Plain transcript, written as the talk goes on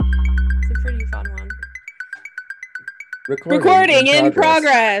Recording in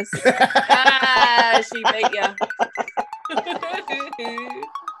progress. She beat ya.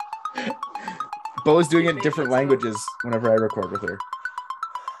 Bo's doing it in different languages whenever I record with her.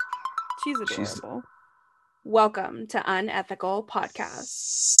 She's adorable. Welcome to Unethical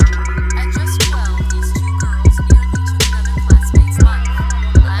Podcast. At just 12, these two girls nearly took another classmate's life.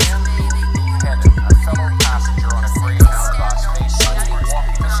 Last May, they boarded A fellow passenger on a Greyhound bus may suddenly walk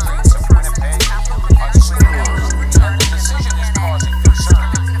the streets of Winnipeg unsupervised, and the decision is causing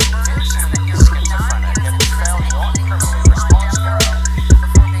concern. Vinci is schizophrenic and was found not criminally responsible. before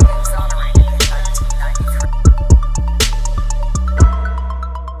being exonerated in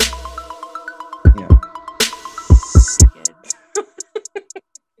 1993. Yeah.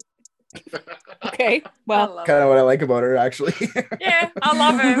 Okay, well, Kind of what I like about her, actually. Yeah, I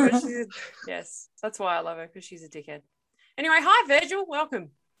love her. But yes, that's why I love her, because she's a dickhead. Anyway, hi Virgil, welcome.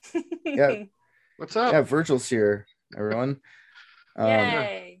 Yeah. What's up? Yeah, Virgil's here, everyone.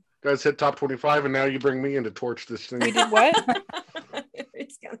 Yay. Guys hit top 25 and now you bring me in to torch this thing. we did what?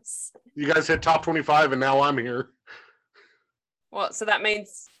 It's gonna say. You guys hit top 25 and now I'm here. What? So that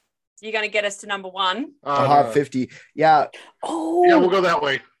means you're gonna get us to number one. The Hot 50. Yeah, Oh, Yeah, we'll go that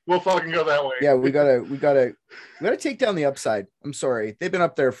way. We'll fucking go that way. yeah, we gotta take down the upside. I'm sorry. They've been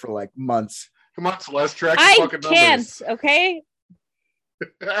up there for like months. Come on, Celeste, track your I fucking can't. numbers. Okay,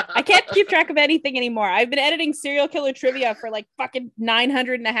 I can't keep track of anything anymore. I've been editing serial killer trivia for like fucking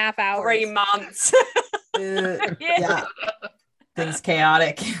 900.5 hours. 3 months. Yeah. Things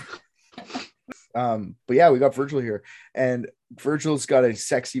chaotic. But yeah, we got Virgil here, and Virgil's got a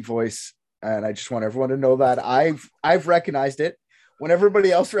sexy voice, and I just want everyone to know that I've recognized it. When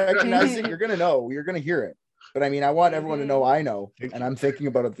everybody else recognizes it, you're gonna know, you're gonna hear it. But I mean, I want everyone to know I know, and I'm thinking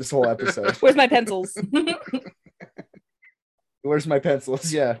about it this whole episode. Where's my pencils? Where's my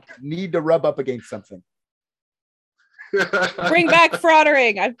pencils? Yeah, need to rub up against something. Bring back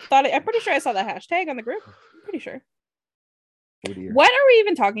fraudering. I'm pretty sure I saw that hashtag on the group. I'm pretty sure. Oh dear. What are we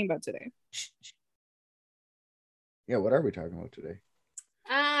even talking about today? Yeah, what are we talking about today?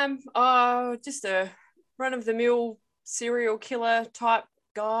 Just a run-of-the-mill serial killer type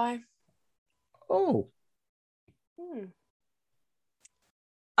guy. Oh,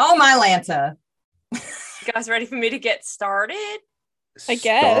 Oh, my Lanta. You guys ready for me to get started? I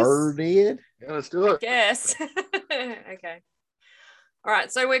guess. Started. Yeah, let's do it. Yes. Okay. All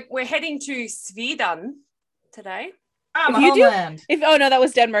right. So we're heading to Sweden today. I'm If you do- homeland. Oh no, that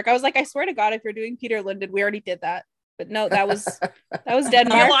was Denmark. I was like, I swear to God, if you're doing Peter Linden, we already did that. But no, that was You're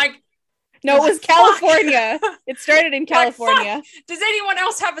Denmark. like, No, it was Fuck. California. It started in California. does anyone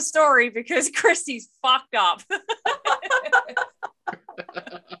else have a story? Because Christy's fucked up.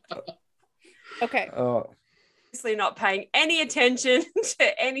 Okay. Oh, Obviously not paying any attention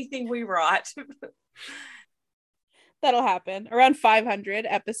to anything we write. That'll happen. Around 500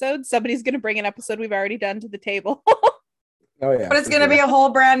 episodes, somebody's going to bring an episode we've already done to the table. oh yeah. But it's for going to sure. be a whole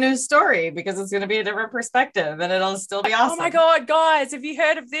brand new story because it's going to be a different perspective and it'll still be awesome. Oh my God, guys, have you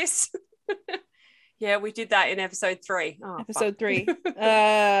heard of this? Yeah, we did that in episode 3. Oh, Episode fuck. 3.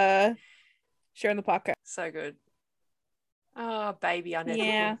 Sharing the podcast. So good. Oh, baby, unethical.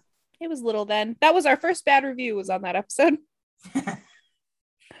 Yeah. It was little then. That was our first bad review, was on that episode.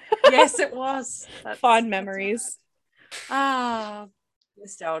 Yes, it was. Fond memories. Ah,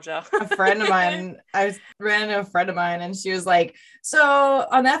 nostalgia. A friend of mine, ran into a friend of mine and she was like, so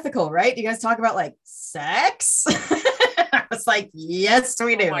unethical, right? You guys talk about like sex? I was like, yes,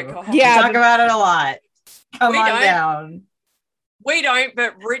 we do. Oh my God. Yeah. We talk about it a lot. Come We on don't. down. We don't,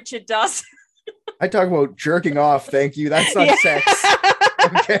 but Richard does. I talk about jerking off. Thank you. That's not Yeah. sex.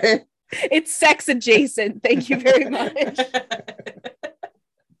 Okay. It's sex adjacent. Thank you very much.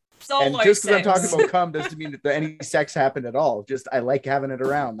 Solo And just because I'm sex. talking about cum doesn't mean that any sex happened at all. Just I like having it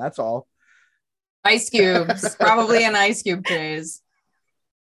around. That's all. Ice cubes, probably an ice cube craze.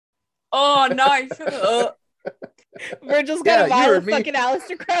 Oh, no. Oh, Virgil's got Yeah, a you vial heard of me. fucking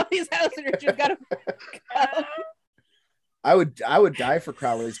Aleister Crowley's house, and Richard's got a. I would die for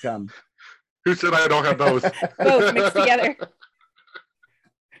Crowley's cum. Who said I don't have both? Both mixed together.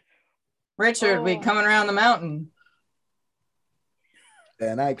 Richard, we Oh. coming around the mountain.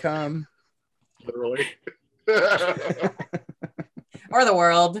 Then I come. Literally. Or the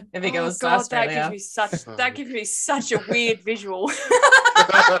world, if he oh goes to God, Australia. that gives me such a weird visual.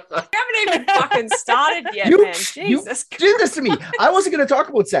 I haven't even fucking started yet, You- man. you Jesus. did this to me. I wasn't going to talk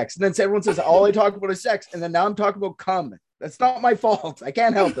about sex. And then everyone says, all I talk about is sex. And then now I'm talking about cum. That's not my fault. I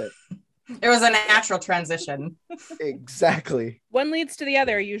can't help it. It was a natural transition. Exactly. One leads to the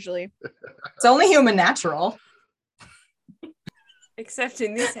other, usually. It's only human natural. Except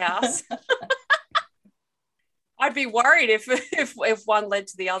in this house. I'd be worried if one led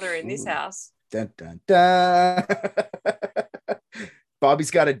to the other in this Ooh. house. Dun, dun, dun.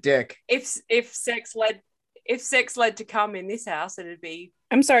 Bobby's got a dick. If sex led to come in this house, it'd be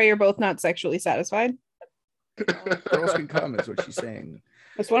I'm sorry, you're both not sexually satisfied. Girls can come, is what she's saying.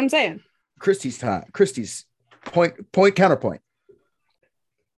 That's what I'm saying. Christy's time. Christy's point counterpoint.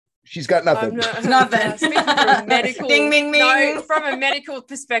 She's got nothing. Nothing. Speaking from a medical, Ding, ding, ding. No, from a medical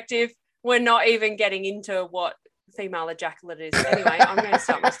perspective, we're not even getting into what female ejaculate is. Anyway, I'm going to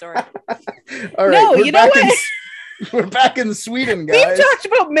start my story. All right, No, we're you know back what? we're back in Sweden, We've guys. talked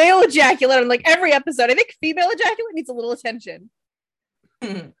about male ejaculate on like every episode. I think female ejaculate needs a little attention.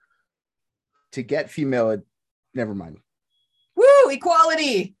 To get female, never mind. Woo,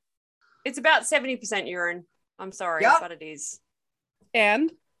 equality. It's about 70% urine. I'm sorry, Yup. but it is.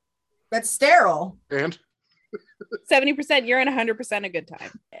 And That's sterile. And 70% urine, 100% a good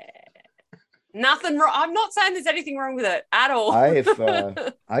time. Nothing wrong. I'm not saying there's anything wrong with it at all.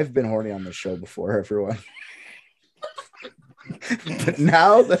 I've been horny on the show before, everyone. But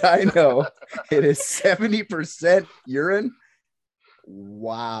now that I know it is 70% urine,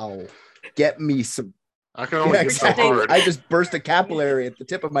 wow. Get me some. I can only Yeah, get so exactly. hard. I just burst a capillary at the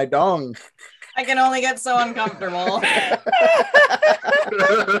tip of my dong. I can only get so uncomfortable.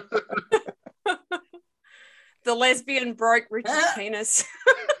 The lesbian broke Richard's penis.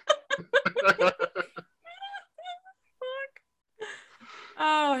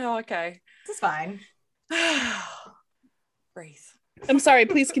 Oh, okay. It's fine. Breathe. I'm sorry,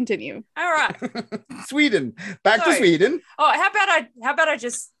 please continue. All right. Sweden. Back to Sorry. Sweden. Oh, how about I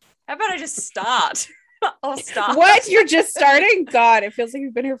just start? I'll start. What? You're just starting? God, it feels like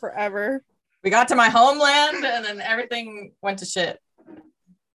you've been here forever. We got to my homeland and then everything went to shit.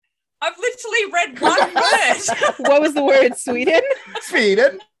 I've literally read one word. What was the word? Sweden?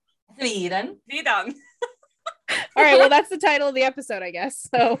 Sweden. Sweden. Be done. All right, well, that's the title of the episode, I guess.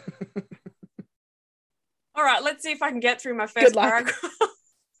 So All right, let's see if I can get through my Good first luck. paragraph.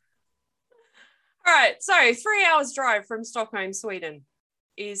 All right, so 3 hours drive from Stockholm, Sweden,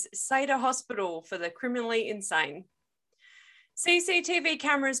 is Sada Hospital for the criminally insane. CCTV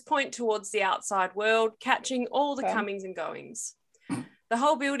cameras point towards the outside world, catching all the Okay. comings and goings. The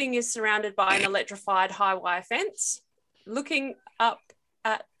whole building is surrounded by an electrified high wire fence. Looking up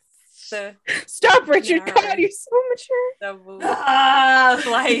at the stop, Richard. No. God, you're so mature. double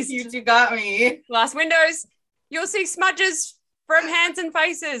Glazed. You two got me. glass windows, you'll see smudges from hands and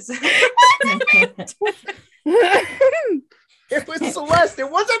faces. It was Celeste. It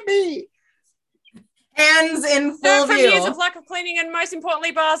wasn't me. Hands in full Dirt from view. years of lack of cleaning and most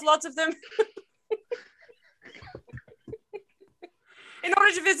importantly bars, lots of them. In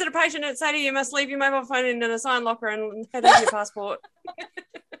order to visit a patient at Sadie, you must leave your mobile phone in an assigned locker and head over your passport.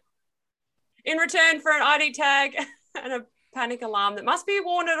 In return for an ID tag and a panic alarm that must be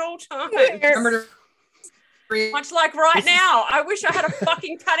worn at all times. Remember to Much like right now. I wish I had a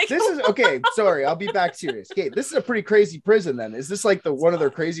fucking panic This is okay. Sorry, I'll be back serious. Okay, this is a pretty crazy prison. Then is this like one of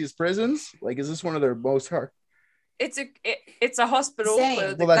their craziest prisons? Like, is this one of their most hard? It's a hospital. Same. For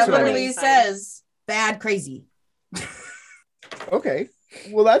the Well, that's that what I literally mean. says bad crazy. Okay,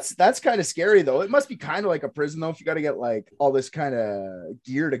 well that's kind of scary though. It must be kind of like a prison though if you got to get like all this kind of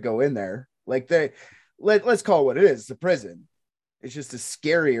gear to go in there. Like let's call it what it is. It's a prison. It's just a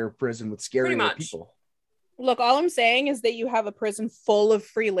scarier prison with Pretty scarier much. people. Look, all I'm saying is that you have a prison full of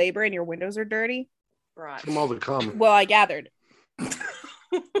free labor and your windows are dirty. Right. Come all to come. Well, I gathered.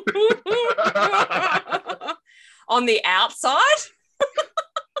 On the outside?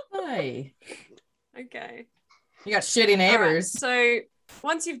 Hi. Okay. You got shitty All right, neighbors. so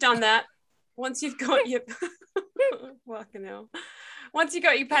once you've done that, once you've got your fucking hell. Once you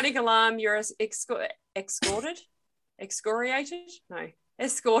got your panic alarm, you're escorted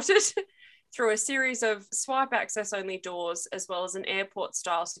through a series of swipe access only doors, as well as an airport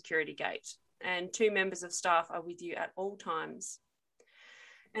style security gate. And 2 members of staff are with you at all times.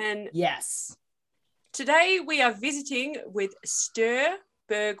 And Yes. today we are visiting with Sture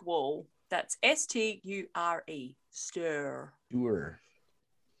Bergwall. That's Sture, Sture. Sure.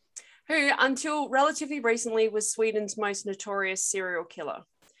 Who, until relatively recently, was Sweden's most notorious serial killer,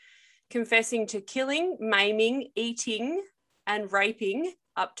 confessing to killing, maiming, eating, and raping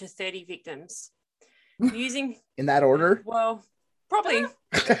up to 30 victims. Using, In that order. well, probably,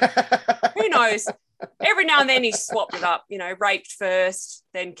 who knows? Every now and then he swapped it up, raped first,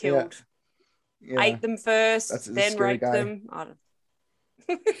 then killed. Yeah. Ate them first, That's a then scary raped guy. them. I don't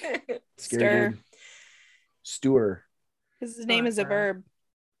Scary Stir. dude. Stewart. His name is a Barbara. verb.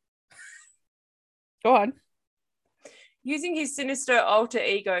 Go on. Using his sinister alter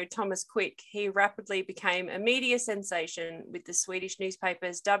ego, Thomas Quick, he rapidly became a media sensation, with the Swedish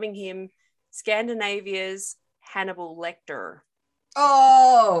newspapers dubbing him Scandinavia's Hannibal Lecter.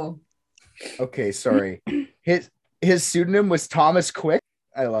 Oh, Okay, sorry. His pseudonym was Thomas Quick.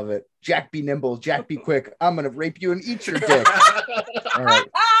 I love it. Jack be nimble, Jack be quick. I'm gonna rape you and eat your dick. All right.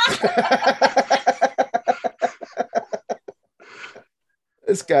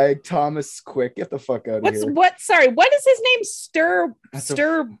 This guy, Thomas Quick, get the fuck out of here. Sorry, what is his name? Stir That's a-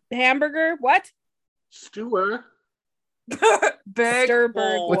 Stir Hamburger? What? Stewer.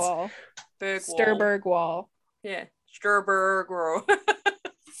 Sturberg What's- Wall. Bergwall. Sturberg Wall. Yeah, Sturberg.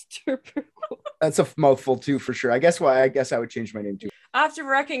 Sturberg Wall. That's a mouthful too, for sure. I guess I would change my name too. After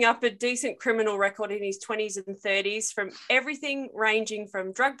racking up a decent criminal record in his 20s and 30s, from everything ranging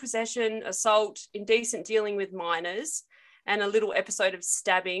from drug possession, assault, indecent dealing with minors, and a little episode of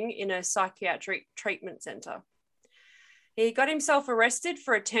stabbing in a psychiatric treatment centre. He got himself arrested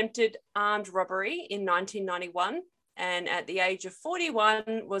for attempted armed robbery in 1991, and at the age of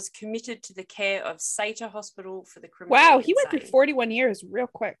 41 was committed to the care of Sater Hospital for the criminally Wow, he went through insane. 41 years real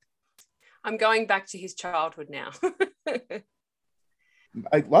quick. I'm going back to his childhood now.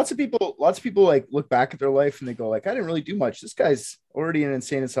 Lots of people like look back at their life and they go like, I didn't really do much. This guy's already in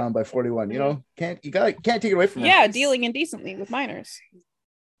insane asylum by 41. You know, can't take it away from him. Yeah, dealing indecently with minors.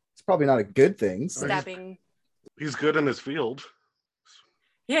 It's probably not a good thing. but- Stabbing. He's good in his field.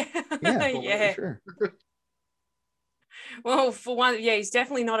 Yeah. Yeah, Yeah. sure. Well, for one, yeah, he's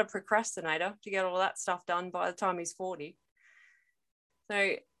definitely not a procrastinator to get all that stuff done by the time he's 40.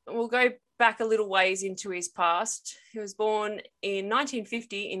 So we'll go back a little ways into his past. He was born in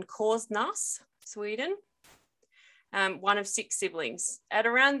 1950 in Korsnäs, Sweden, one of 6 siblings. At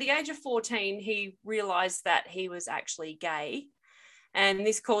around the age of 14, he realised that he was actually gay. And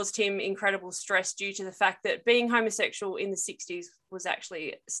this caused him incredible stress due to the fact that being homosexual in the 60s was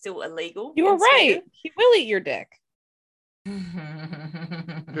actually still illegal. You were in right. Sweden. He will eat your dick.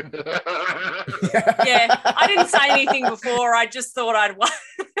 Yeah, I didn't say anything before. I just thought I'd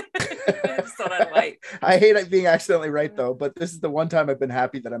wait. I hate being accidentally right though, but this is the one time I've been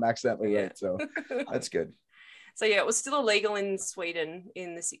happy that I'm accidentally Yeah. right. So that's good. So yeah, it was still illegal in Sweden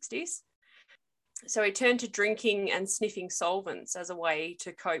in the 60s. So he turned to drinking and sniffing solvents as a way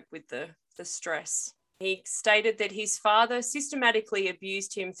to cope with the stress. He stated that his father systematically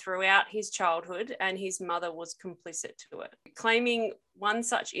abused him throughout his childhood and his mother was complicit to it. Claiming one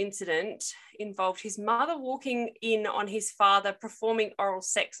such incident involved his mother walking in on his father performing oral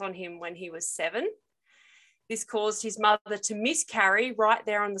sex on him when he was 7. This caused his mother to miscarry right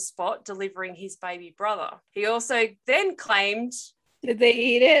there on the spot, delivering his baby brother. He also then claimed... Did they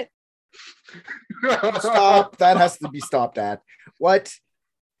eat it? Stop. That has to be stopped at. What?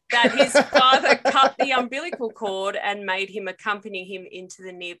 that his father cut the umbilical cord and made him accompany him into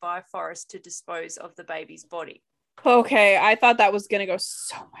the nearby forest to dispose of the baby's body. Okay, I thought that was gonna go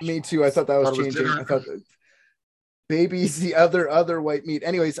so much. Me too. I thought that was Thought it was changing. I different. thought that baby's the other white meat.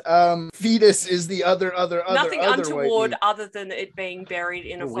 Anyways, fetus is the other Nothing other untoward white meat. other than it being buried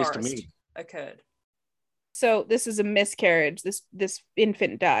in a A waste of forest meat. occurred. So this is a miscarriage. This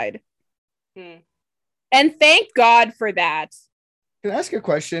infant died, Hmm. and thank God for that. Can I ask a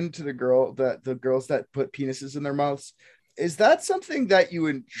question to the girls that put penises in their mouths? Is that something that you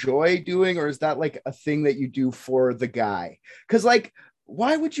enjoy doing, or is that like a thing that you do for the guy? Because like,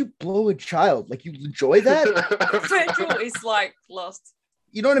 why would you blow a child? Like, you enjoy that? Virgil is like lost.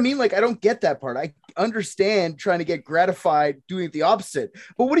 You know what I mean? Like, I don't get that part. I understand trying to get gratified doing the opposite,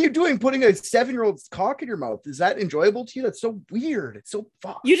 but what are you doing putting a 7-year-old's cock in your mouth? Is that enjoyable to you? That's so weird. It's so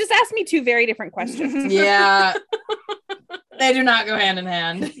fucked. You just asked me two very different questions. Yeah. They do not go hand in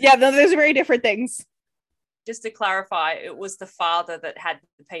hand. Yeah, those are very different things. Just to clarify, it was the father that had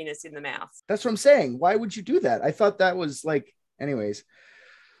the penis in the mouth. That's what I'm saying. Why would you do that? I thought that was like, anyways,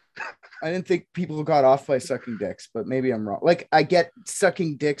 I didn't think people got off by sucking dicks, but maybe I'm wrong. Like, I get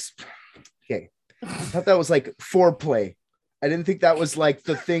sucking dicks. Okay. I thought that was like foreplay. I didn't think that was like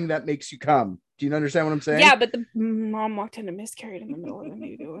the thing that makes you come. Do you understand what I'm saying? Yeah, but the mom walked in and miscarried in the middle of the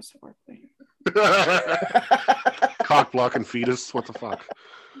meeting. It was foreplay. Cock blocking fetus. What the fuck?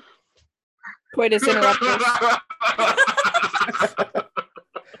 Coitus interruptus.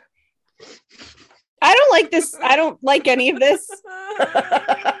 I don't like this. I don't like any of this.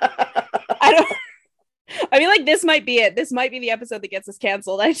 I feel like this might be it. This might be the episode that gets us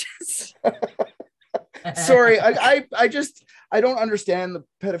canceled. Sorry, I just don't understand the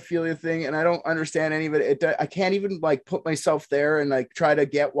pedophilia thing, and I don't understand any of it. I can't even like put myself there and like try to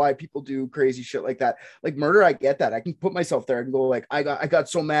get why people do crazy shit like that. Like murder, I get that. I can put myself there and go like, I got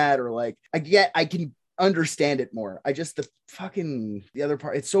so mad, or like I can understand it more. I just the other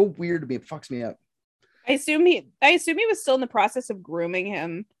part. It's so weird to me. It fucks me up. I assume he was still in the process of grooming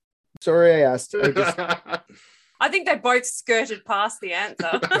him. Sorry, I asked. I think they both skirted past the answer.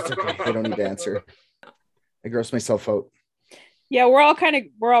 It's okay. I don't need to answer. I gross myself out. Yeah, we're all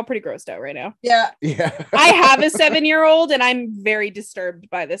pretty grossed out right now. Yeah. Yeah. I have a 7-year-old and I'm very disturbed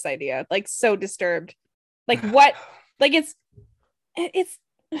by this idea. Like, so disturbed. Like, what? Like, it's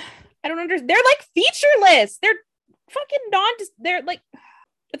I don't understand. They're like featureless. They're fucking they're like,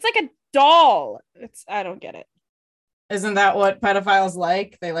 it's like a doll. I don't get it. Isn't that what pedophiles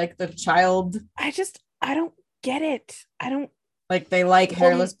like? They like the child. I don't get it. Like they like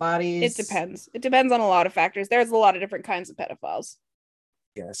hairless bodies. It depends. It depends on a lot of factors. There's a lot of different kinds of pedophiles.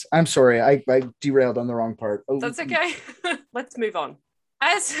 Yes. I'm sorry. I derailed on the wrong part. Oh. That's okay. Let's move on.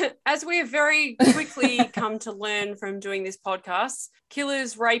 As we have very quickly come to learn from doing this podcast,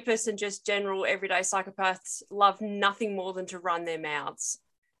 killers, rapists, and just general everyday psychopaths love nothing more than to run their mouths.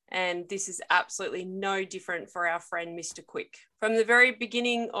 And this is absolutely no different for our friend Mr. Quick. From the very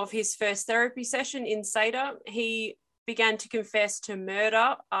beginning of his first therapy session in Seda, he began to confess to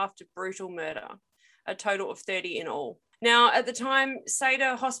murder after brutal murder, a total of 30 in all. Now, at the time,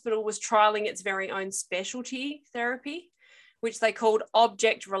 Seda Hospital was trialling its very own specialty therapy, which they called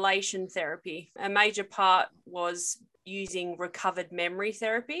object relation therapy. A major part was using recovered memory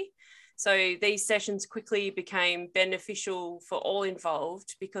therapy. So these sessions quickly became beneficial for all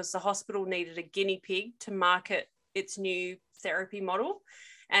involved because the hospital needed a guinea pig to market its new therapy model.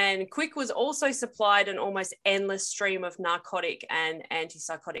 And Quick was also supplied an almost endless stream of narcotic and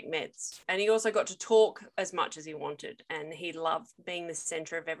antipsychotic meds. And he also got to talk as much as he wanted. And he loved being the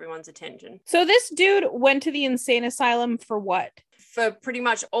center of everyone's attention. So this dude went to the insane asylum for what? For pretty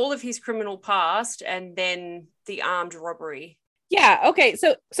much all of his criminal past and then the armed robbery. Yeah, okay.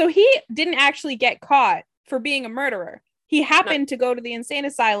 So he didn't actually get caught for being a murderer. He happened to go to the insane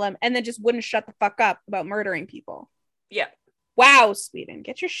asylum and then just wouldn't shut the fuck up about murdering people. Yeah. Wow, Sweden,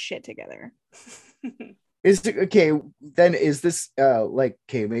 get your shit together. Is it okay? Then is this like,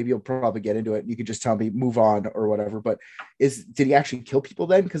 okay, maybe you'll probably get into it. You could just tell me, move on or whatever. But did he actually kill people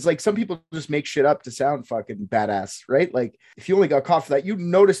then? Because like some people just make shit up to sound fucking badass, right? Like if you only got caught for that, you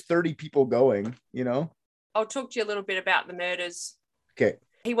noticed 30 people going, you know? I'll talk to you a little bit about the murders. Okay.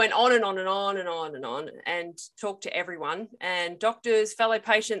 He went on and on and on and on and on and talked to everyone and doctors, fellow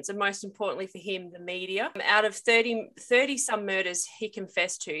patients, and most importantly for him, the media. Out of 30 some murders he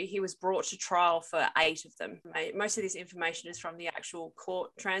confessed to, he was brought to trial for 8 of them. Most of this information is from the actual court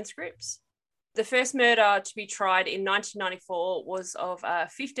transcripts. The first murder to be tried in 1994 was of a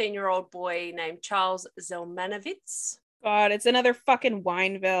 15-year-old boy named Charles Zelmanovitz. God, it's another fucking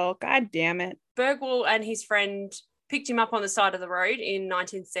Wineville. God damn it. Bergwall and his friend picked him up on the side of the road in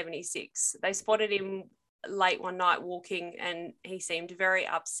 1976. They spotted him late one night walking and he seemed very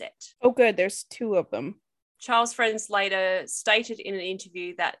upset. Oh, good. There's 2 of them. Charles' friends later stated in an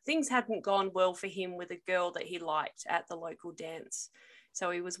interview that things hadn't gone well for him with a girl that he liked at the local dance.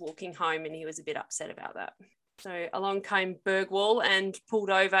 So he was walking home and he was a bit upset about that. So along came Bergwall and pulled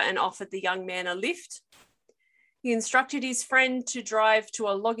over and offered the young man a lift. He instructed his friend to drive to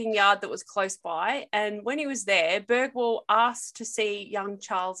a logging yard that was close by. And when he was there, Bergwall asked to see young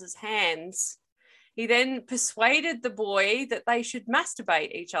Charles's hands. He then persuaded the boy that they should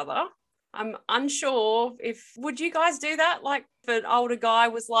masturbate each other. I'm unsure would you guys do that? Like if an older guy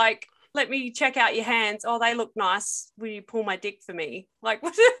was like, let me check out your hands. Oh, they look nice. Will you pull my dick for me? Like,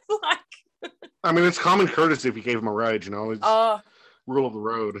 what? Like, I mean, it's common courtesy if you gave him a ride, you know? It's rule of the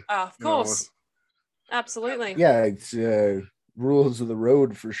road. Of course. Absolutely. Yeah, it's rules of the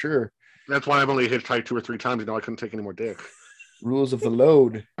road for sure. That's why I've only hitchhiked 2 or 3 times. You know, I couldn't take any more dick. Rules of the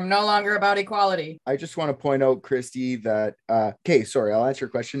load. I'm no longer about equality. I just want to point out, Christy, that okay, sorry, I'll answer your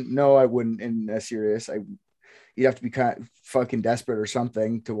question. No, I wouldn't in a serious. You'd have to be kind of fucking desperate or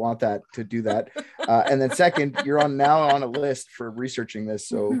something to want that, to do that. And then second, you're now on a list for researching this.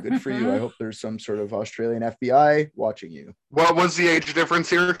 So good for you. I hope there's some sort of Australian FBI watching you. What was the age difference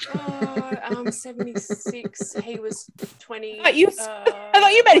here? 76. He was 20. I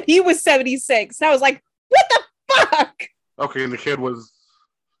thought you meant he was 76. I was like, what the fuck? Okay, and the kid was...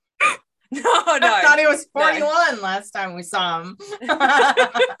 No. I thought he was 41 last time we saw him.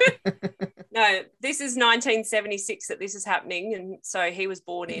 No, this is 1976 that this is happening. And so he was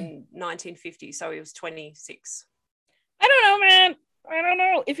born in 1950. So he was 26. I don't know, man. I don't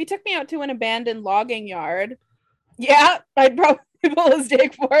know. If he took me out to an abandoned logging yard, yeah, I'd probably pull his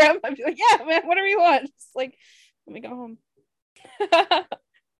dick for him. I'd be like, yeah, man, whatever you want. Just like, let me go home.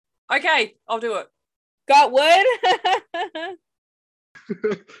 Okay, I'll do it. Got wood?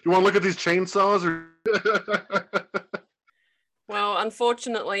 You want to look at these chainsaws or? Well,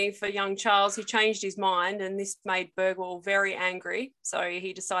 unfortunately for young Charles, he changed his mind, and this made Bergwall very angry. So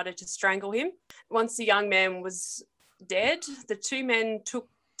he decided to strangle him. Once the young man was dead, the two men took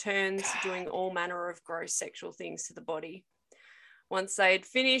turns doing all manner of gross sexual things to the body. Once they had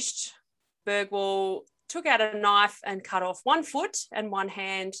finished, Bergwall took out a knife and cut off one foot and one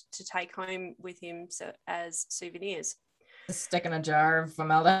hand to take home with him as souvenirs. Stick in a jar of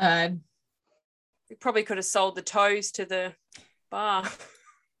formaldehyde. He probably could have sold the toes to the bar.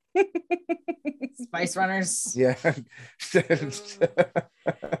 Spice runners. Yeah.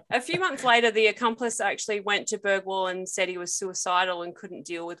 A few months later, the accomplice actually went to Bergwall and said he was suicidal and couldn't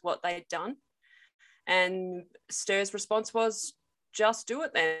deal with what they'd done. And Stur's response was, just do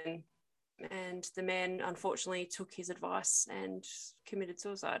it then. And the man, unfortunately, took his advice and committed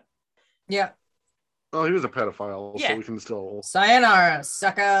suicide. Yeah. Oh, he was a pedophile, Yeah. so we can still. Sayonara,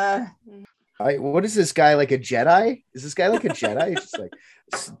 sucker. What is this guy, like a Jedi? Is this guy like a Jedi? He's just like,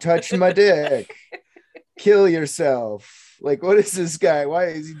 touch my dick, kill yourself. Like, what is this guy? Why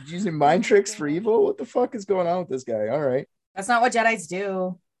is he using mind tricks for evil? What the fuck is going on with this guy? All right. That's not what Jedis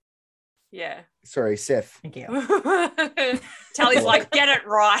do. Yeah. Sorry, Sith. Thank you. Tally's like, get it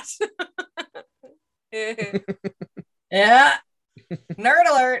right. Yeah. Nerd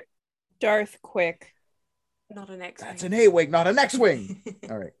alert. Darth Quick. Not an X. That's an A-wing, not an X-wing.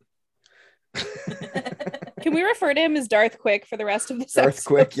 All right. Can we refer to him as Darth Quick for the rest of this Darth episode,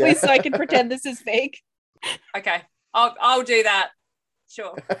 Quick, yeah. please, so I can pretend this is fake? Okay, I'll do that.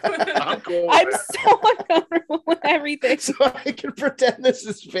 Sure. I'm cool. I'm so uncomfortable with everything. So I can pretend this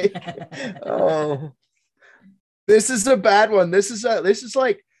is fake. Oh, this is a bad one. This is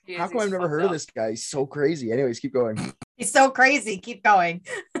like, how come I've never heard of this guy? He's so crazy. Anyways, keep going. He's so crazy. Keep going.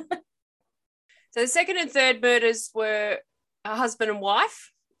 So the second and third murders were a husband and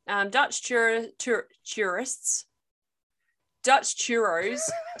wife, Dutch tourists,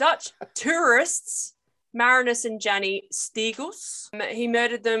 Marinus and Janie Stiegels. He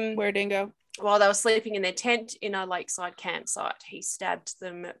murdered them Where dingo? while they were sleeping in their tent in a lakeside campsite. He stabbed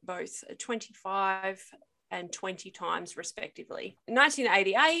them both 25 and 20 times respectively. In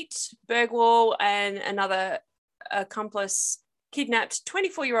 1988, Bergwall and another accomplice kidnapped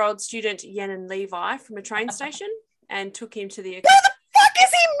 24-year-old student Yenin Levi from a train station and took him to the... Where the fuck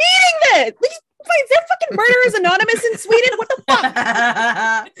is he meeting this? Is there fucking Murderers Anonymous in Sweden? What the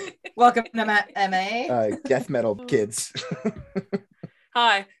fuck? Welcome to MA. Death metal kids.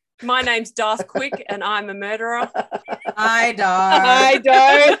 Hi, my name's Darth Quick and I'm a murderer. Hi, dog. Hi,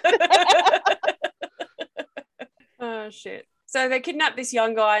 Darth. Oh, shit. So they kidnapped this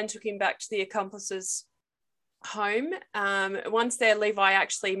young guy and took him back to the accomplice's home. Once there, Levi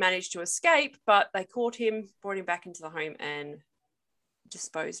actually managed to escape, but they caught him, brought him back into the home and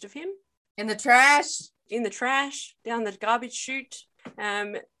disposed of him. In the trash. In the trash, down the garbage chute.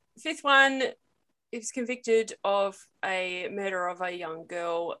 Fifth one, he was convicted of a murder of a young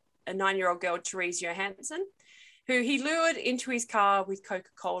girl, a 9-year-old girl, Therese Johansson, who he lured into his car with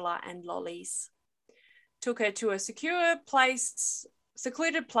Coca-Cola and lollies. Took her to a secluded place,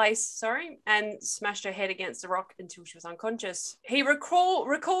 and smashed her head against a rock until she was unconscious. He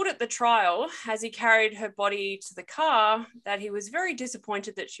recalled at the trial, as he carried her body to the car, that he was very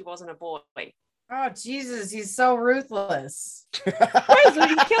disappointed that she wasn't a boy. Oh, Jesus. He's so ruthless. Right, so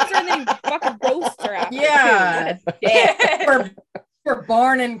he kills her and then he fucking roasts her after. Yeah. too. Yeah. We're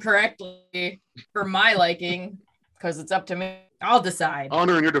born incorrectly for my liking, because it's up to me. I'll decide.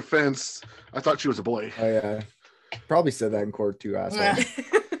 Honor in your defense, I thought she was a boy. Oh yeah, probably said that in court too, asshole.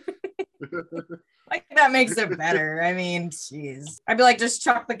 Like, that makes it better. I mean, jeez. I'd be like, just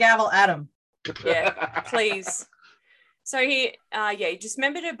chuck the gavel at him. Yeah, please. So he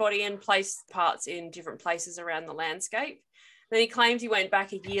dismembered her body and placed parts in different places around the landscape. Then he claimed he went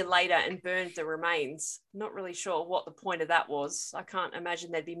back a year later and burned the remains. Not really sure what the point of that was. I can't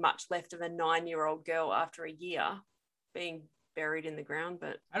imagine there'd be much left of a 9-year-old girl after a year being buried in the ground,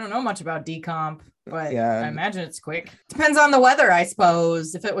 but I don't know much about decomp, but Yeah. I imagine it's quick. Depends on the weather, I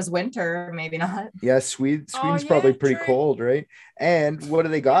suppose. If it was winter, maybe not. Yeah, Sweden's Oh, probably yeah, pretty true. cold, right? And what do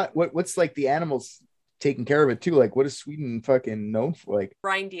they got? What's like the animals taking care of it too? Like, what is Sweden fucking known for? Like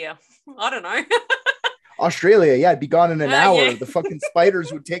reindeer. I don't know. Australia, yeah, it'd be gone in an hour. Yeah. The fucking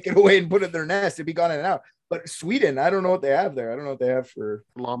spiders would take it away and put it in their nest. It'd be gone in an hour. But Sweden, I don't know what they have there. I don't know what they have for.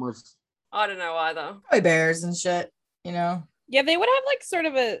 Llamas. I don't know either. Probably bears and shit, you know? Yeah, they would have like sort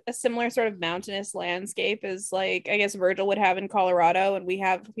of a similar sort of mountainous landscape as like I guess Virgil would have in Colorado and we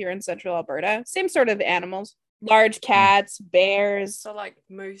have here in central Alberta. Same sort of animals. Large cats, bears. So like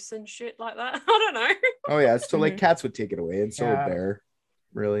moose and shit like that. I don't know. Oh yeah, so like cats would take it away, and so would Yeah. bear.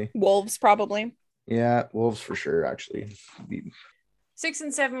 Really? Wolves, probably. Yeah, wolves for sure. Actually, 6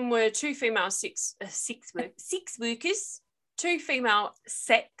 and 7 were two female sex workers, two female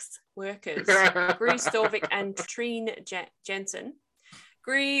sex workers, Gree Storvik and Trine Jensen.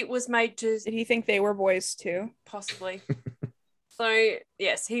 Gree was made to Did he think they were boys too? possibly. So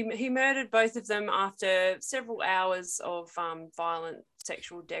yes, he murdered both of them after several hours of violent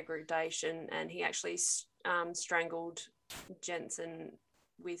sexual degradation, and he actually strangled Jensen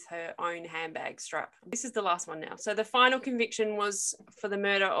with her own handbag strap. This is the last one now. So the final conviction was for the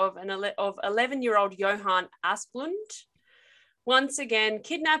murder of 11-year-old Johan Asplund. Once again,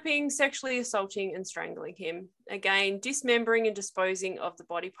 kidnapping, sexually assaulting, and strangling him. Again, dismembering and disposing of the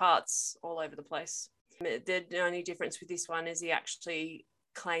body parts all over the place. The only difference with this one is he actually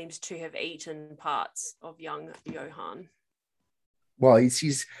claimed to have eaten parts of young Johan. well,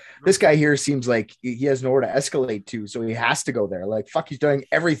 he's this guy here seems like he has nowhere to escalate to, so he has to go there. Like fuck, he's doing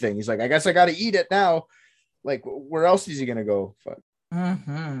everything. He's like, I guess I got to eat it now. Like, where else is he gonna go? Fuck.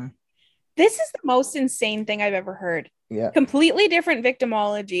 Mm-hmm. This is the most insane thing I've ever heard. Yeah. Completely different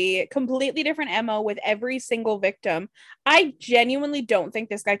victimology, completely different MO with every single victim. I genuinely don't think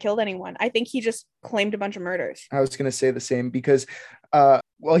this guy killed anyone. I think he just claimed a bunch of murders. I was gonna say the same because,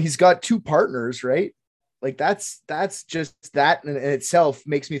 well, he's got two partners, right? Like that's just that in itself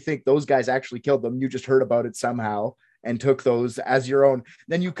makes me think those guys actually killed them. You just heard about it somehow and took those as your own.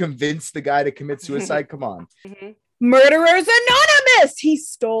 Then you convince the guy to commit suicide. Come on. Mm-hmm. Murderers Anonymous. He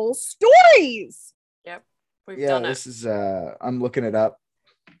stole stories Yep, we've Yeah, done this it. is. I'm looking it up.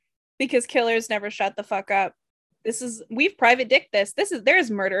 because killers never shut the fuck up. We've private dicked this.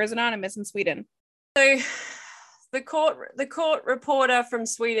 There's Murderers Anonymous in Sweden. So the court reporter from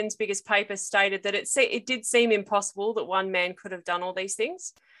Sweden's biggest paper stated that it did seem impossible that one man could have done all these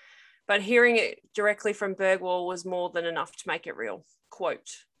things, but hearing it directly from Bergwall was more than enough to make it real. Quote,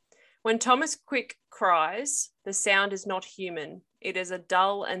 "When Thomas Quick cries, the sound is not human. It is a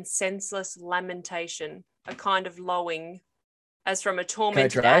dull and senseless lamentation, a kind of lowing, as from a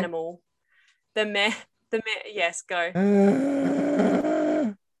tormented try? animal. The man, yes, go.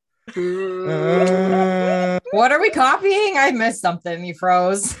 What are we copying? I missed something. You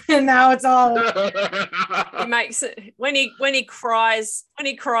froze, and now it's all. He makes it when he cries. When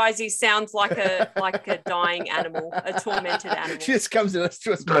he cries, he sounds like a dying animal, a tormented animal. She just comes to us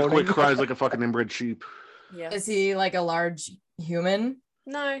Darth moaning. Quick cries like a fucking inbred sheep. Yeah. Is he like a large human?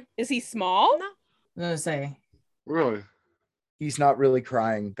 No. Is he small? No. I'm gonna say. Really? He's not really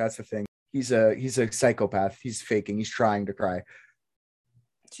crying. That's the thing. He's a psychopath. He's faking. He's trying to cry.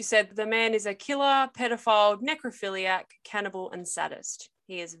 She said the man is a killer, pedophile, necrophiliac, cannibal, and sadist.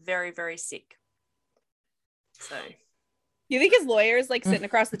 He is very, very sick. So You think his lawyer is like sitting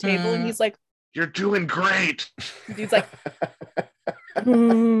across the table and he's like, You're doing great. dude's like,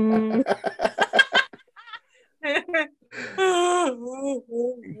 "Hmm."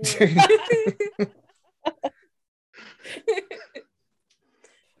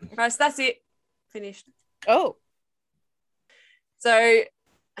 right, so that's it. Finished. Oh, So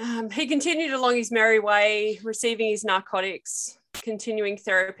he continued along his merry way, receiving his narcotics, continuing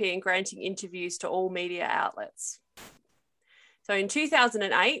therapy, and granting interviews to all media outlets. So in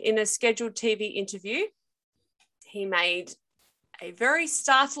 2008, in a scheduled TV interview, he made a very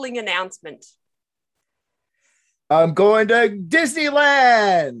startling announcement. I'm going to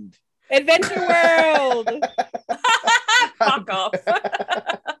Disneyland. Adventure World. Fuck off.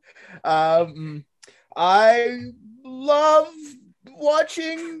 I love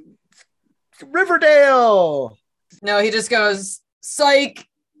watching Riverdale. No, he just goes, psych.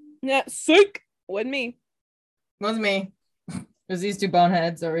 Yeah, sick. Wasn't me. Was me. It was these two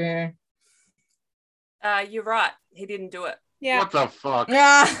boneheads over here. You're right. He didn't do it. Yeah. What the fuck?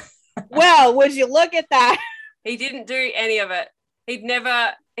 Yeah. Well, would you look at that? He didn't do any of it.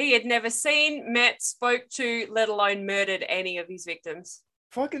 He had never seen, met, spoke to, let alone murdered any of his victims.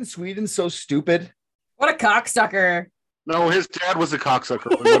 Fucking Sweden's so stupid. What a cocksucker. No, his dad was a cocksucker.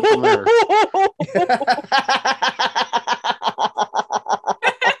 We went from there.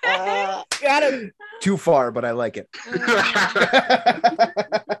 Got him. Too far, but I like it.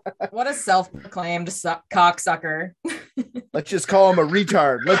 What a self-proclaimed cocksucker. Let's just call him a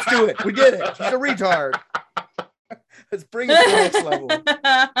retard. Let's do it. We did it. He's a retard. Let's bring it to the next level.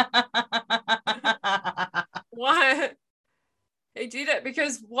 Why? He did it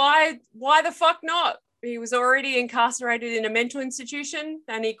because why the fuck not? He was already incarcerated in a mental institution,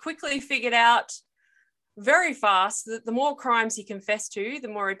 and he quickly figured out very fast. The more crimes he confessed to, the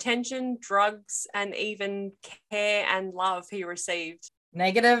more attention, drugs, and even care and love he received.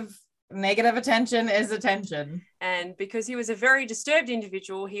 Negative attention is attention. And because he was a very disturbed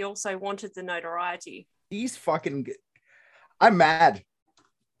individual, he also wanted the notoriety. These fucking... I'm mad.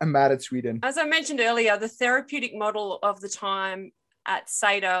 I'm mad at Sweden. As I mentioned earlier, the therapeutic model of the time at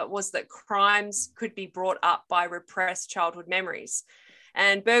SADA was that crimes could be brought up by repressed childhood memories.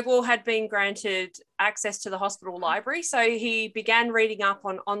 And Bergwall had been granted access to the hospital library, so he began reading up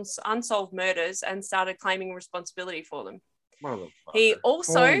on unsolved murders and started claiming responsibility for them. He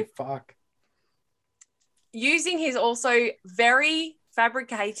also, Holy fuck. using his also very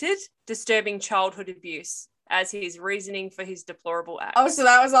fabricated, disturbing childhood abuse as his reasoning for his deplorable acts. Oh, so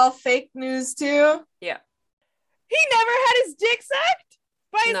that was all fake news too? Yeah. He never had his dick sucked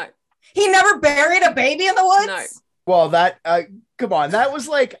by his No. He never buried a baby in the woods? No. Well, that come on, that was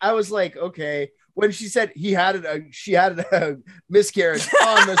like, I was like, okay, when she said she had a miscarriage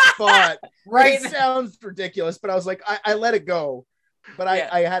on the spot, Right. it sounds ridiculous, but I was like, I let it go. But Yeah.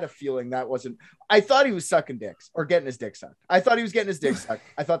 I had a feeling that wasn't. I thought he was sucking dicks or getting his dick sucked. I thought he was getting his dick sucked.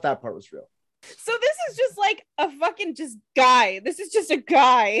 I thought that part was real. So this is just like a fucking just guy. This is just a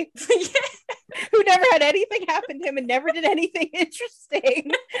guy who never had anything happen to him and never did anything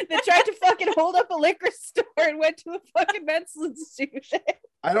interesting that tried to fucking hold up a liquor store and went to a fucking mental institution.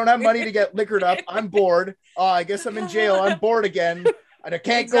 I don't have money to get liquored up. I'm bored. I guess I'm in jail. I'm bored again. And I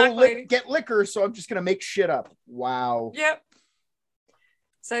can't go Exactly. get liquor, so I'm just gonna make shit up. Wow. Yep.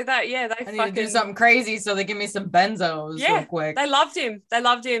 So that, yeah, they I need fucking to do something crazy so they give me some benzos real quick. They loved him. They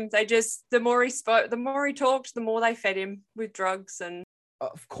loved him. They just, the more he spoke, the more he talked, the more they fed him with drugs. And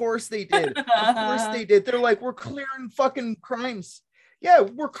Of course they did. Of course they did. They're like, we're clearing fucking crimes. Yeah,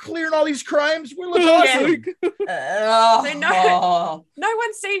 we're clearing all these crimes. We look awesome. They know. No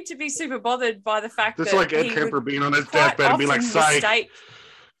one seemed to be super bothered by the fact Just that like Ed he Kemper would being on his quite deathbed and be like, often psych. mistake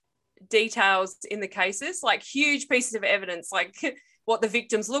details in the cases, like huge pieces of evidence, like what the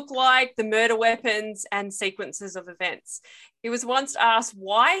victims look like, the murder weapons, and sequences of events. He was once asked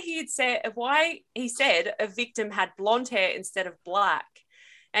why he said a victim had blonde hair instead of black.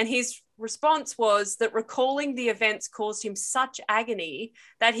 And his response was that recalling the events caused him such agony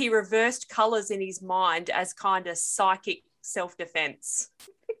that he reversed colors in his mind as kind of psychic self-defense.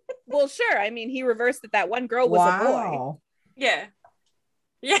 Well, sure. I mean, he reversed that one girl was a boy. Yeah.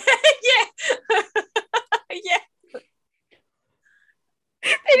 Yeah. Yeah. Yeah.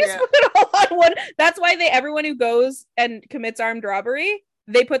 They just put it all on one. That's why everyone who goes and commits armed robbery,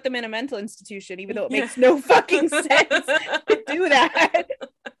 they put them in a mental institution, even though it makes no fucking sense to do that.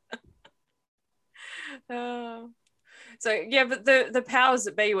 So yeah, but the powers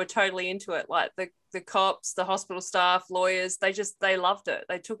that be were totally into it. Like the cops, the hospital staff, lawyers, they loved it.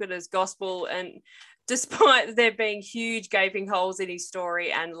 They took it as gospel, and despite there being huge gaping holes in his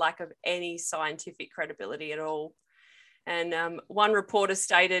story and lack of any scientific credibility at all. And one reporter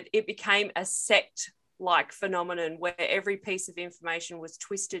stated it became a sect-like phenomenon where every piece of information was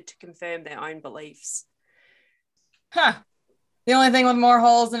twisted to confirm their own beliefs. Huh. The only thing with more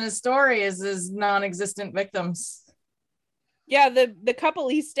holes in his story is his non-existent victims. Yeah, the couple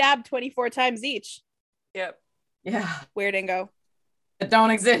he stabbed 24 times each. Yep. Yeah. Weirdingo. That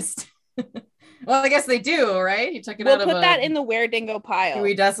don't exist. Well, I guess they do, right? He took it We'll out of put that in the Weirdingo pile.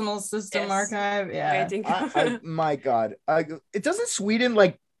 Dewey Decimal System Yes. archive. Yeah. Weirdingo. My God. It doesn't Sweden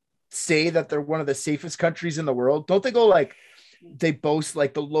like say that they're one of the safest countries in the world? Don't they go like they boast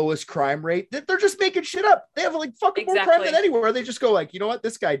like the lowest crime rate? They're just making shit up. They have like fucking more crime Exactly. than anywhere. They just go like, you know what?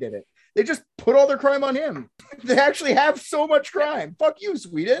 This guy did it. They just put all their crime on him. They actually have so much crime. Fuck you,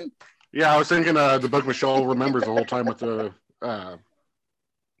 Sweden. Yeah, I was thinking the book Michelle remembers the whole time with the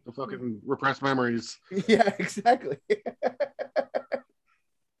fucking repressed memories. Yeah, exactly.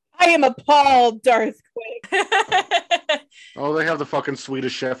 I am appalled, Darth Quick. Oh, they have the fucking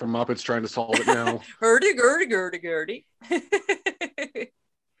Swedish chef from Muppets trying to solve it now. Hurdy, gurdy, gurdy, gurdy.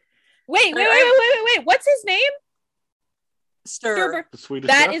 Wait. What's his name? Stir. The Swedish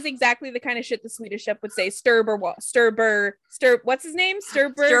That chef? is exactly the kind of shit the Swedish chef would say. What's his name?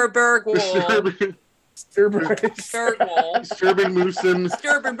 Sturbergwall. Sturgwall. Sturbenmusen.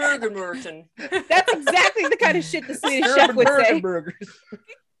 Sturbenbergenmurten. That's exactly the kind of shit the Swedish chef would say. Burgers.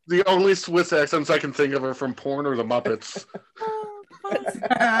 The only Swiss accents I can think of are from porn or the Muppets.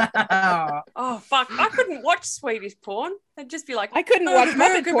 Oh fuck! I couldn't watch Swedish porn. I'd just be like, I couldn't watch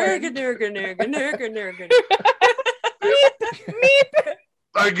Muppet porn. Meep.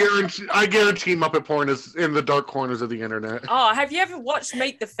 I guarantee Muppet porn is in the dark corners of the internet. Oh, have you ever watched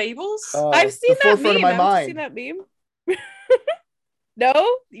Meet the Feebles? I've seen the that forefront meme. of my I've seen mind. that meme.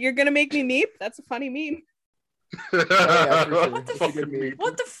 No, you're gonna make me meep. That's a funny meme. yeah, for sure. What the It's a good meme.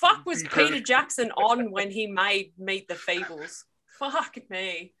 What the fuck was Peter. Peter Jackson on when he made Meet the Feebles? Fuck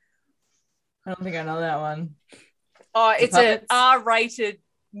me. I don't think I know that one. Oh, The it's an puppets? R-rated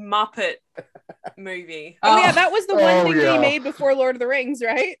Muppet movie. Oh, yeah, that was the one Oh, thing that yeah. he made before Lord of the Rings,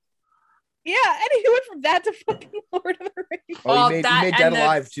 right? Yeah, and he went from that to fucking Lord of the Rings. Oh, he made Dead and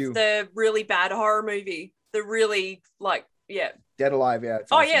Alive too. The really bad horror movie. The really yeah. Dead Alive, yeah.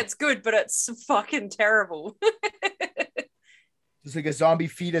 It's Oh awesome. yeah, it's good, but it's fucking terrible. It's like a zombie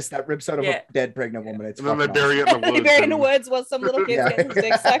fetus that rips out of Yeah. a dead pregnant woman. It's And then they fucking bury it in the They woods. bury in the and- woods while some little kids Yeah. get their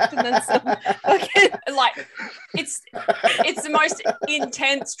dick sucked, and then some fucking Like it's the most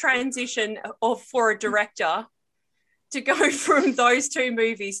intense transition for a director to go from those two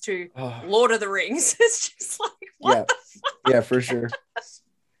movies to awesome. Lord of the Rings. It's just like what Yeah. the Yeah, for sure.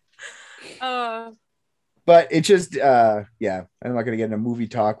 But But it just, I'm not gonna get into movie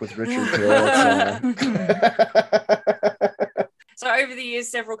talk with Richard today. So over the years,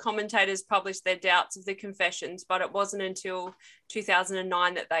 several commentators published their doubts of the confessions, but it wasn't until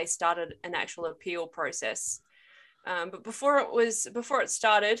 2009 that they started an actual appeal process. But before it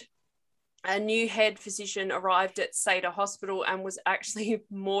started, a new head physician arrived at Sada Hospital and was actually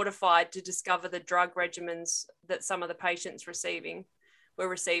mortified to discover the drug regimens that some of the patients were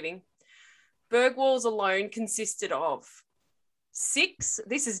receiving. Bergwall's alone consisted of 6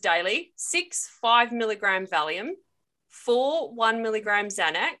 5 milligram Valium, 4 1 milligram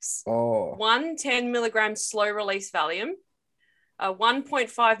Xanax, Oh, 1 10 milligram slow release Valium,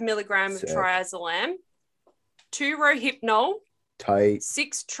 1.5 milligram of Sick. triazolam, 2 Rohypnol, tight.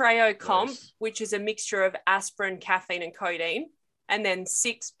 6 Treo Comp, Nice. which is a mixture of aspirin, caffeine, and codeine, and then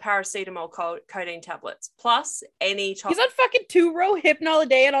 6 paracetamol codeine tablets, plus any He's on fucking 2 Rohypnol a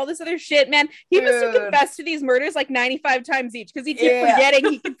day and all this other shit, man. He must have Dude. confessed to these murders like 95 times each because he kept Yeah. forgetting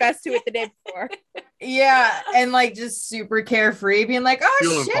he confessed to it the day before. Yeah, and like just super carefree, being like, "Oh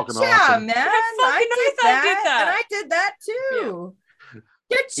Feeling shit, fucking yeah, awesome. man, I fucking I know did they that, did that." and I did that too."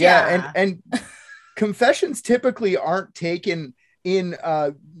 Good Yeah, and confessions typically aren't taken in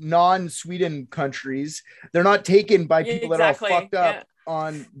non-Sweden countries. They're not taken by Yeah, people that are exactly, all fucked up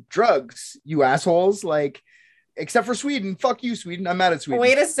on drugs, you assholes. Like, except for Sweden. Fuck you, Sweden. I'm mad at Sweden.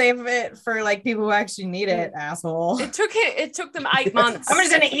 way to save it for like people who actually need it, asshole. It took them 8 months. I'm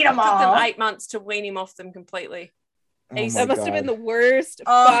just gonna eat them It took them all. 8 months to wean him off them completely. Oh my That must have been God. the worst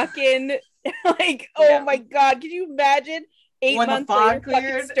Oh. fucking like, oh Yeah. my God. Can you imagine 8 When the months fog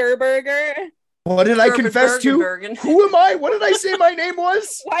later, fucking cleared. Sturburger? What did I confess to? Bergen. Who am I? What did I say my name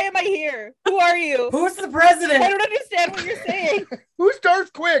was? Why am I here? Who are you? Who's the I president? don't understand what you're saying. Who's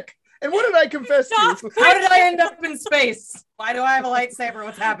Darth Quick? And what did I confess Darth to? How did I end up in space? Why do I have a lightsaber?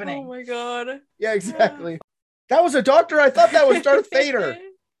 What's Oh happening? my god. Yeah, exactly. That was a doctor. I thought that was Darth Vader.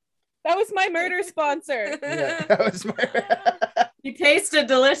 That was my murder sponsor. Yeah, that was my. You tasted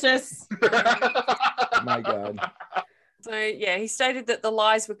delicious. My God. So yeah, he stated that the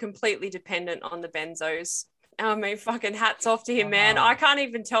lies were completely dependent on the benzos. I mean, fucking hats off to him, man. Wow. I can't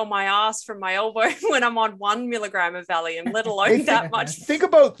even tell my ass from my elbow when I'm on 1 milligram of Valium, let alone that much. Think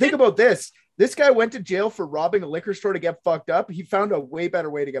about this. This guy went to jail for robbing a liquor store to get fucked up. He found a way better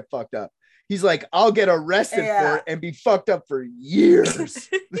way to get fucked up. He's like, I'll get arrested Yeah. for it and be fucked up for years.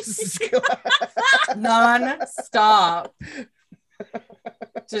 This is Non-stop.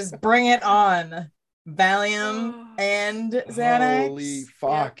 Just bring it on. Valium and Xanax. Holy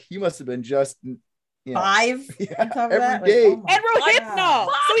fuck. He must have been just 5 yeah, on top of every that. day. Like, oh my And Rohypnol. God.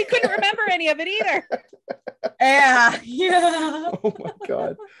 So he couldn't remember any of it either. Yeah. Oh my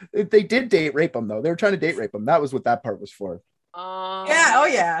God. They did date rape him though. They were trying to date rape him. That was what that part was for. Yeah, oh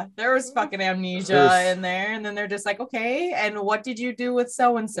yeah. There was fucking amnesia There's- in there. And then they're just like, okay, and what did you do with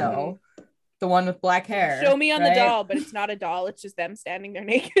so-and-so? The one with black hair. Show me on the right? doll, but it's not a doll. It's just them standing there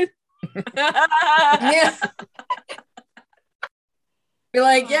naked. Yeah. Be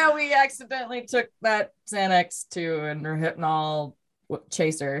like, yeah, we accidentally took that Xanax to and Rohypnol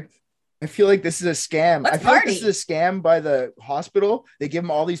chaser. I feel like this is a scam. Let's I feel like this party. is a scam by the hospital. They give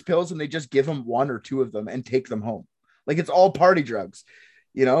them all these pills and they just give them 1 or 2 of them and take them home. Like it's all party drugs.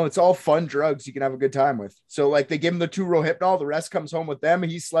 You know, it's all fun drugs you can have a good time with. So like they give him the 2 Rohypnol, the rest comes home with them.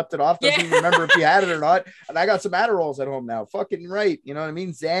 He slept it off, doesn't Yeah. even remember if he had it or not. And I got some Adderalls at home now. Fucking right. You know what I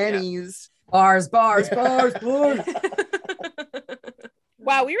mean? Xannies. Bars.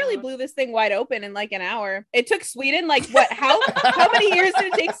 Wow, we really blew this thing wide open in like an hour. It took Sweden like what? How many years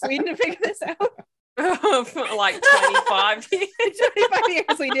did it take Sweden to figure this out? Like 25 years. 25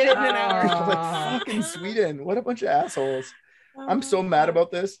 years we did it in an hour. Like fucking Sweden. What a bunch of assholes. I'm so mad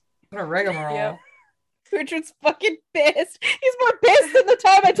about this. What a rigmarole. Yep. Richard's fucking pissed. He's more pissed than the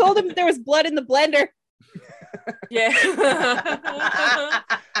time I told him there was blood in the blender. Yeah.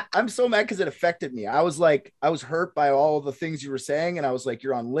 I'm so mad because it affected me. I was like, I was hurt by all the things you were saying, and I was like,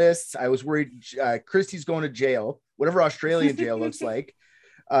 you're on lists. I was worried Christy's going to jail, whatever Australian jail looks like.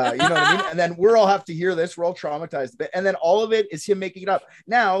 You know what I mean? And then we're all have to hear this. We're all traumatized. And then all of it is him making it up.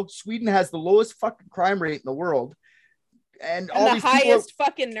 Now Sweden has the lowest fucking crime rate in the world. And all the these highest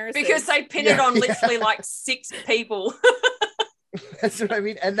fucking nurses. Because they pin it on literally like 6 people. That's what I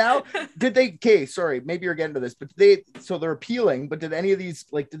mean. And now, sorry, maybe you're getting to this, but so they're appealing, but did any of these,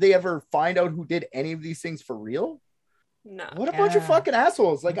 like, did they ever find out who did any of these things for real? No. What a bunch of fucking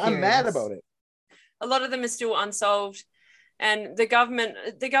assholes. Like, I'm mad curious. about it. A lot of them are still unsolved. And the government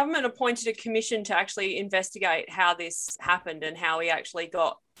appointed a commission to actually investigate how this happened and how he actually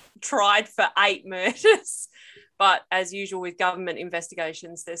got tried for 8 murders. But as usual with government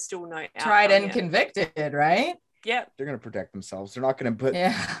investigations, there's still no outcome Tried and yet. convicted, right? Yep. They're going to protect themselves. They're not going to put,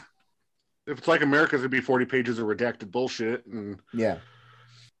 Yeah. If it's like America, it'd be 40 pages of redacted bullshit. And yeah.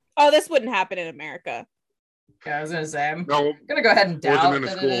 Oh, this wouldn't happen in America. Yeah, I was gonna say I'm no, gonna go ahead and Wasn't doubt in a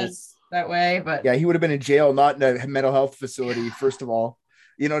that school. it is that way, but Yeah, he would have been in jail, not in a mental health facility, first of all.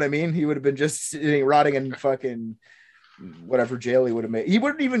 You know what I mean? He would have been just sitting, rotting in fucking whatever jail he would have made. He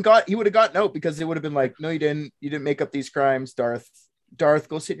would have gotten out because it would have been like, no, you didn't make up these crimes, Darth. Darth,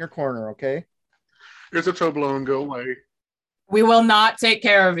 go sit in your corner, okay? here's a Toblerone, go away. we will not take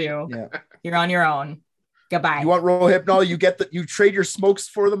care of you. Yeah. You're on your own. Goodbye. You want Rohypnol? You trade your smokes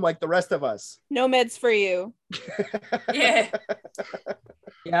for them like the rest of us. No meds for you. Yeah.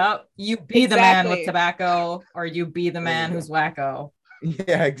 Yep. You be the man with Exactly. tobacco, or you be the man who's wacko.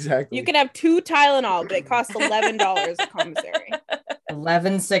 Yeah, exactly. You can have 2 Tylenol, but it costs $11 a commissary.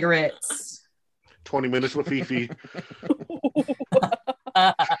 11 cigarettes. 20 minutes with Fifi.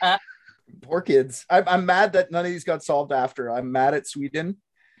 Poor kids. I'm mad that none of these got solved after. I'm mad at Sweden.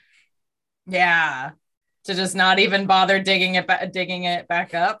 Yeah. To just not even bother digging it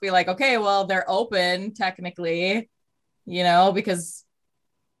back up. Be like, okay, well, they're open technically, because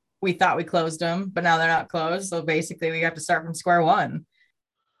we thought we closed them, but now they're not closed. So basically we have to start from square one.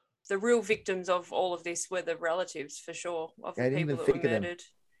 The real victims of all of this were the relatives, for sure, of I the didn't people even that were think of them. murdered.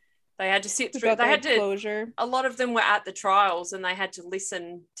 They had to sit It's through. about They that had to. closure. A lot of them were at the trials, and they had to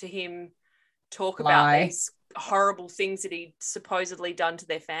listen to him talk Lie. about these horrible things that he'd supposedly done to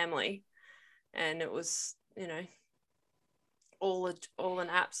their family, and it was, all an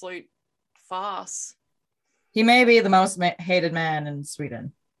absolute farce. He may be the most hated man in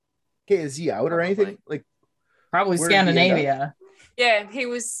Sweden. Okay, is he out or anything? Like, Probably Where did he end up? Scandinavia. Yeah, he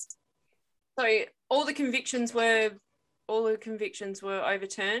was. So all the convictions were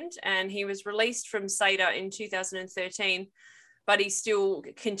overturned, and he was released from SADA in 2013, but he still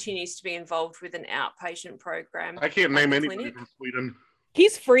continues to be involved with an outpatient program. I can't at name the anybody clinic. from Sweden.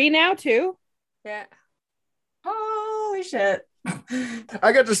 He's free now too. Yeah. Holy shit.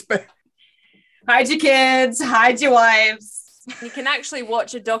 I got to spend. Hide your kids, hide your wives. You can actually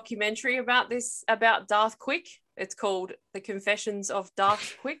watch a documentary about Darth Quick. It's called The Confessions of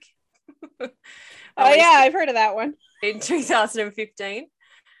Darth Quick. Oh yeah, I've heard of that one. In 2015,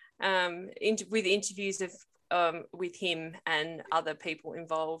 with interviews of with him and other people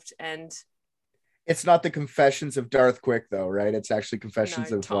involved, and It's not the Confessions of Darth Quick, though, right? It's actually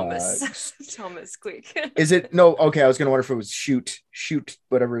Confessions no, of Thomas Thomas Quick. Is it no? Okay, I was gonna wonder if it was shoot,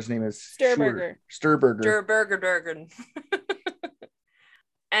 whatever his name is. Sturberger. Sturberger. Durbergen.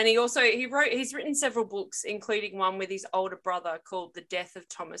 And he's written several books, including one with his older brother called The Death of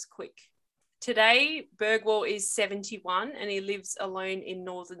Thomas Quick. Today, Bergwall is 71 and he lives alone in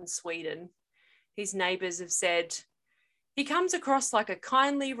northern Sweden. His neighbours have said he comes across like a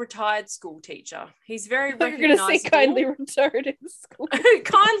kindly retired school teacher. He's very You're gonna recognisable. say kindly retarded school.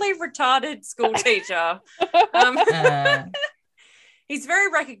 Kindly retarded school teacher. He's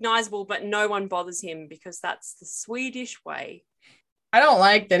very recognisable, but no one bothers him because that's the Swedish way. I don't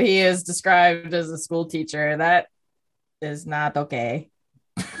like that he is described as a school teacher. That is not okay.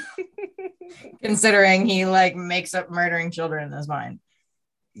 Considering he makes up murdering children in his mind.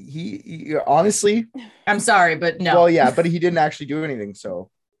 He honestly, I'm sorry, but no. well, yeah, but he didn't actually do anything. So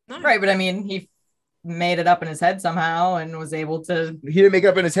No. Right, but I mean, he made it up in his head somehow and was able to. he didn't make it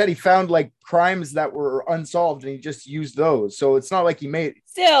up in his head. He found crimes that were unsolved, and he just used those. So it's not like he made.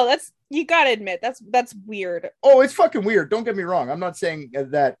 Still, you gotta admit that's weird. Oh, it's fucking weird. Don't get me wrong. I'm not saying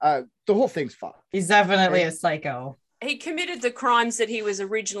that the whole thing's fucked. He's definitely a psycho. He committed the crimes that he was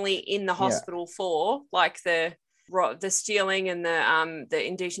originally in the hospital for, like the stealing and the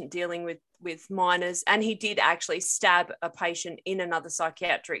indecent dealing with minors, and he did actually stab a patient in another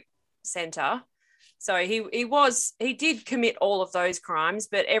psychiatric center. So he did commit all of those crimes,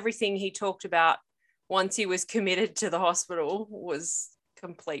 but everything he talked about once he was committed to the hospital was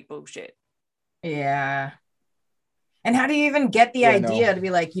complete bullshit. Yeah. And how do you even get the Yeah, idea no. to be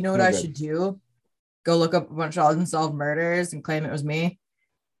like, you know what No I good. should do? Go look up a bunch of unsolved murders and claim it was me.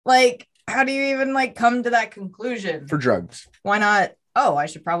 Like, how do you even like come to that conclusion? For drugs. Why not? Oh, I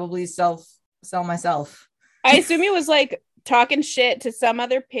should probably sell myself. I assume he was like talking shit to some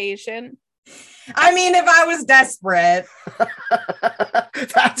other patient. I mean, if I was desperate.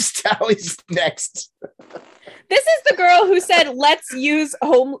 That's Tally's next. This is the girl who said, what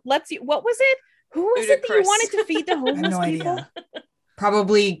was it? Who was it that you Ludicrous. wanted to feed the I have homeless no people? idea.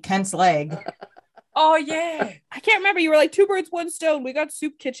 Probably Kent's leg. Oh yeah. I can't remember. You were like 2 birds, 1 stone. We got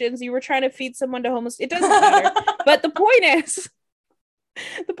soup kitchens. You were trying to feed someone to homeless. It doesn't matter. But the point is,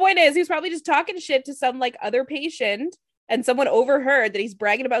 he was probably just talking shit to some like other patient, and someone overheard that he's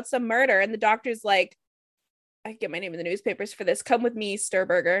bragging about some murder. And the doctor's like, I can get my name in the newspapers for this. Come with me,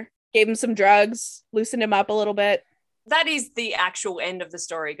 Sturberger. Gave him some drugs, loosened him up a little bit. That is the actual end of the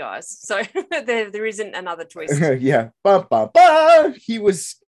story, guys. So there isn't another twist. Yeah. Bum, bum, bum.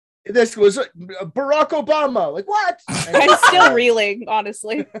 This was Barack Obama. Like, what? I'm still reeling,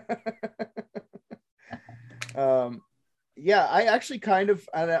 honestly. Yeah, I actually kind of,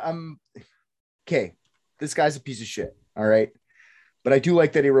 I'm okay. This guy's a piece of shit. All right. But I do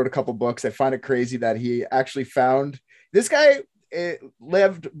like that he wrote a couple books. I find it crazy that he actually found this guy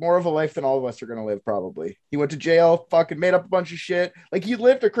lived more of a life than all of us are going to live. Probably. He went to jail, fucking made up a bunch of shit. Like, he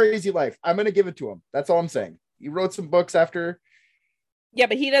lived a crazy life. I'm going to give it to him. That's all I'm saying. He wrote some books after. Yeah,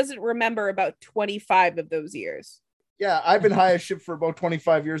 but he doesn't remember about 25 of those years. Yeah, I've been high as shit for about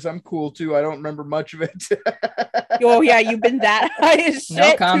 25 years. I'm cool too. I don't remember much of it. Oh yeah, you've been that high as shit.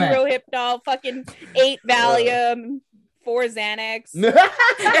 No comment. 2 Rohypnol, fucking 8 Valium, 4 Xanax.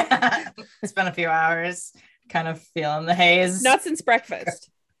 Spent a few hours kind of feeling the haze. Not since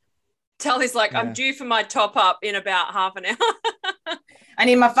breakfast. Tally's like, I'm due for my top up in about half an hour. I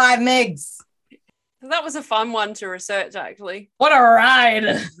need my 5 mgs. That was a fun one to research, actually. What a ride.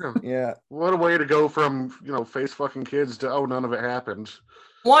 Yeah. What a way to go from, face fucking kids to, oh, none of it happened.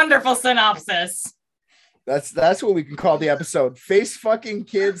 Wonderful synopsis. That's what we can call the episode. Face fucking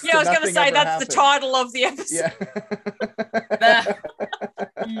kids. Yeah, I was going to say that's the title of the episode. Yeah.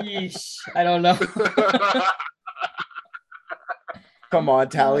 Yeesh. I don't know. Come on,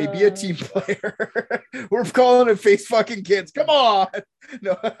 Tally, be a team player. We're calling it face fucking kids. Come on.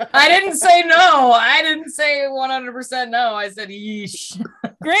 No. I didn't say no. I didn't say 100% no. I said yeesh.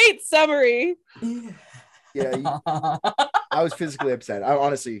 Great summary. Yeah, I was physically upset.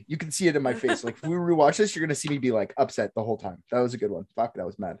 Honestly, you can see it in my face. Like, if we rewatch this, you're gonna see me be like upset the whole time. That was a good one. Fuck, that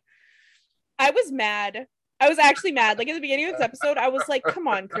was mad. I was mad. I was actually mad. Like, at the beginning of this episode, I was like, come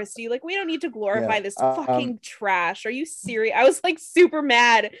on, Christy. Like, we don't need to glorify this fucking trash. Are you serious? I was like super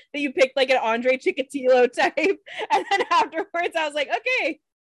mad that you picked like an Andre Chikatilo type. And then afterwards, I was like, okay,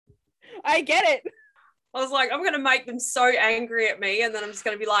 I get it. I was like, I'm going to make them so angry at me. And then I'm just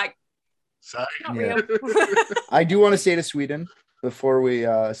going to be like, not Yeah. real. I do want to say to Sweden before we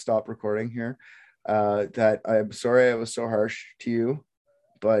stop recording here that I'm sorry I was so harsh to you.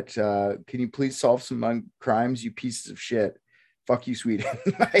 But can you please solve some crimes, you pieces of shit? Fuck you, Sweden.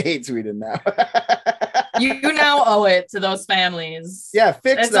 I hate Sweden now. You now owe it to those families. Yeah,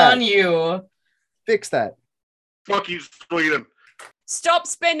 fix It's that. on you. Fix that. Fuck you, Sweden. Stop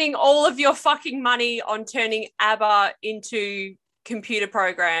spending all of your fucking money on turning ABBA into computer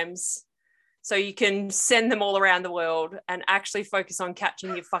programs so you can send them all around the world and actually focus on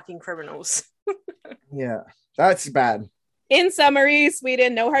catching your fucking criminals. Yeah, that's bad. In summary,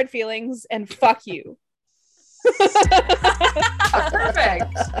 Sweden, no hard feelings, and fuck you.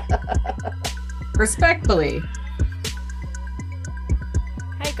 Perfect. Respectfully.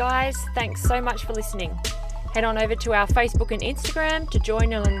 Hey guys, thanks so much for listening. Head on over to our Facebook and Instagram to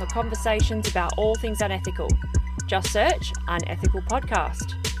join in on the conversations about all things unethical. Just search Unethical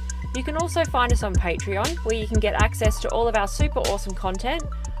Podcast. You can also find us on Patreon, where you can get access to all of our super awesome content,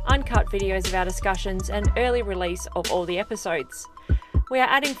 uncut videos of our discussions, and early release of all the episodes. We are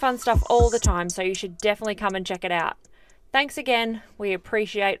adding fun stuff all the time, so you should definitely come and check it out. Thanks again. We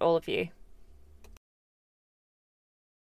appreciate all of you.